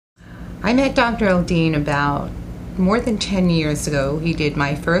I met Dr. Eldine about more than 10 years ago. He did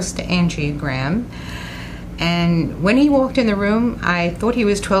my first angiogram, and when he walked in the room, I thought he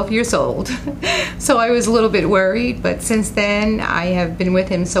was 12 years old. So I was a little bit worried, but since then I have been with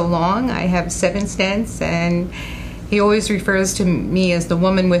him so long. I have 7 stents, and he always refers to me as the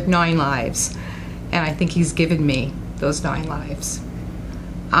woman with 9 lives, and I think he's given me those 9 lives.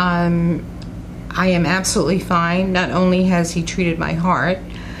 I am absolutely fine. Not only has he treated my heart,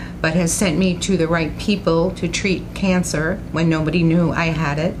 but has sent me to the right people to treat cancer when nobody knew I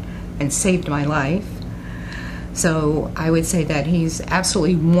had it, and saved my life. So I would say that he's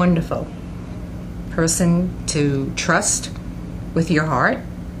absolutely wonderful person to trust with your heart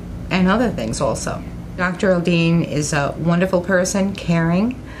and other things also. Dr. Eldine is a wonderful person,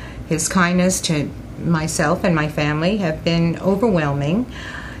 caring. His kindness to myself and my family have been overwhelming.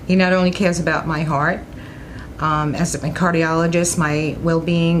 He not only cares about my heart, as my cardiologist, my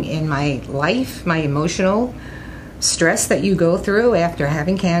well-being in my life, my emotional stress that you go through after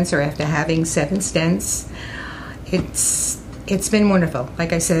having cancer, after having 7 stents. It's been wonderful.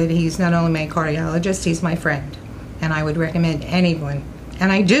 Like I said, he's not only my cardiologist, he's my friend. And I would recommend anyone,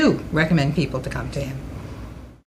 and I do recommend people to come to him.